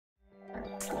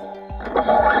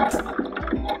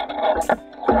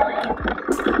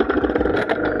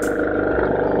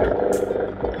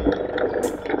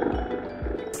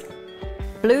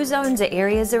Blue zones are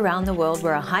areas around the world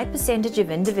where a high percentage of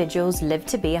individuals live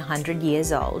to be 100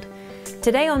 years old.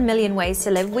 Today on Million Ways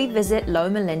to Live, we visit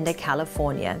Loma,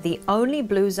 California, the only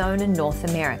blue zone in North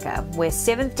America, where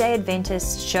Seventh-day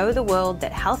Adventists show the world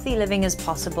that healthy living is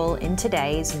possible in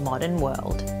today's modern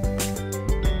world.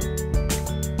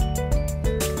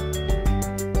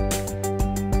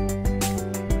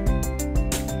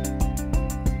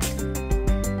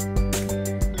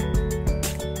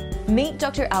 Meet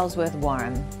Dr. Ellsworth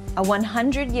Warren, a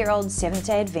 100-year-old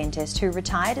Seventh-day Adventist who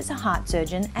retired as a heart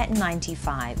surgeon at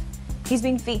 95. He's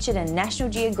been featured in National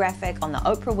Geographic, on the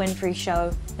Oprah Winfrey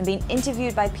Show, and been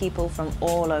interviewed by people from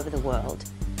all over the world.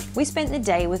 We spent the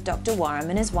day with Dr. Warren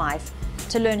and his wife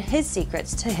to learn his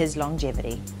secrets to his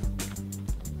longevity.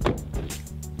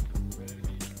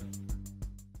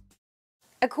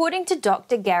 According to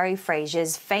Dr. Gary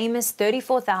Frazier's famous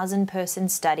 34,000-person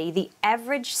study, the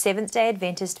average Seventh-day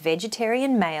Adventist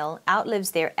vegetarian male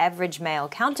outlives their average male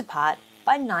counterpart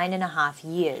by 9.5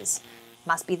 years.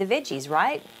 Must be the veggies,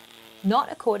 right?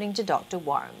 Not according to Dr.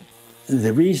 Warren.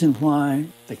 The reason why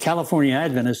the California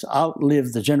Adventists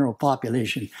outlive the general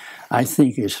population, I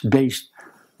think, is based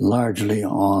largely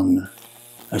on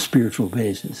a spiritual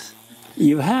basis.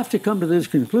 You have to come to this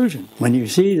conclusion when you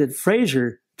see that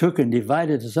Frazier took and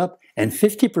divided us up, and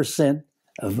 50%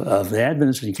 of the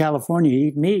Adventists in California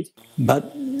eat meat.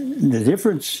 But the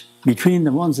difference between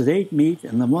the ones that ate meat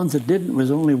and the ones that didn't was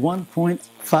only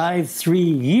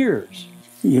 1.53 years.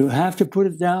 You have to put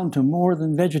it down to more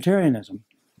than vegetarianism.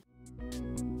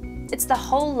 It's the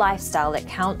whole lifestyle that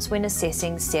counts when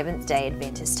assessing Seventh-day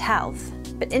Adventist health,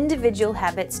 but individual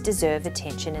habits deserve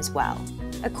attention as well.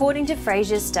 According to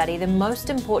Frazier's study, the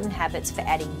most important habits for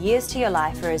adding years to your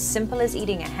life are as simple as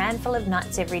eating a handful of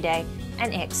nuts every day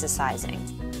and exercising.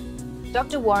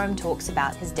 Dr. Warren talks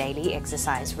about his daily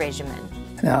exercise regimen.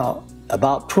 Now,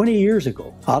 about 20 years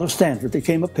ago, out of Stanford, there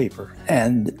came a paper,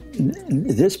 and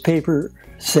this paper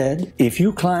said if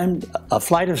you climbed a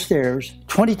flight of stairs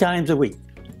 20 times a week,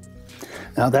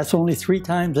 now that's only 3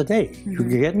 times a day. You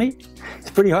get me? It's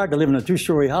pretty hard to live in a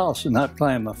 2-story house and not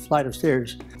climb a flight of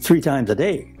stairs 3 times a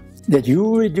day. That you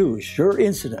will reduce your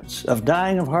incidence of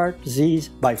dying of heart disease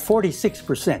by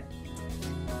 46%.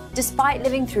 Despite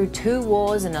living through 2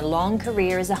 wars and a long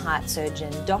career as a heart surgeon,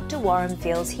 Dr. Warren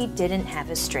feels he didn't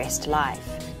have a stressed life.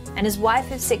 And his wife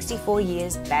of 64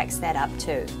 years backs that up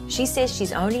too. She says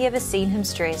she's only ever seen him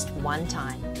stressed 1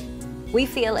 time. We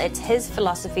feel it's his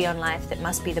philosophy on life that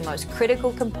must be the most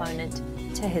critical component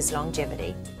to his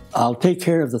longevity. I'll take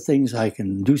care of the things I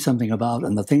can do something about,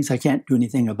 and the things I can't do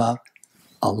anything about,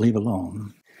 I'll leave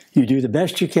alone. You do the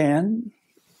best you can,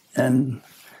 and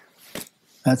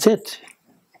that's it.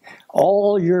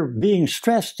 All your being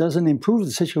stressed doesn't improve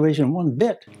the situation one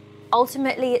bit.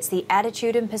 Ultimately, it's the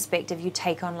attitude and perspective you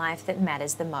take on life that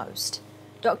matters the most.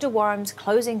 Dr. Warren's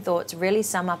closing thoughts really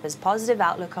sum up his positive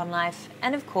outlook on life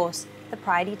and, of course, the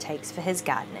pride he takes for his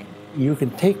gardening. You can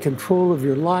take control of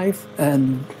your life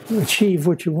and achieve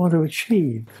what you want to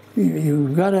achieve.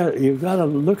 You've got to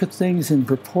look at things in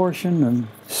proportion and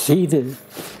see the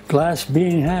glass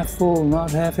being half full,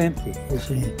 not half empty, you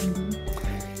see.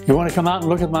 You want to come out and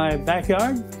look at my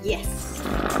backyard? Yes.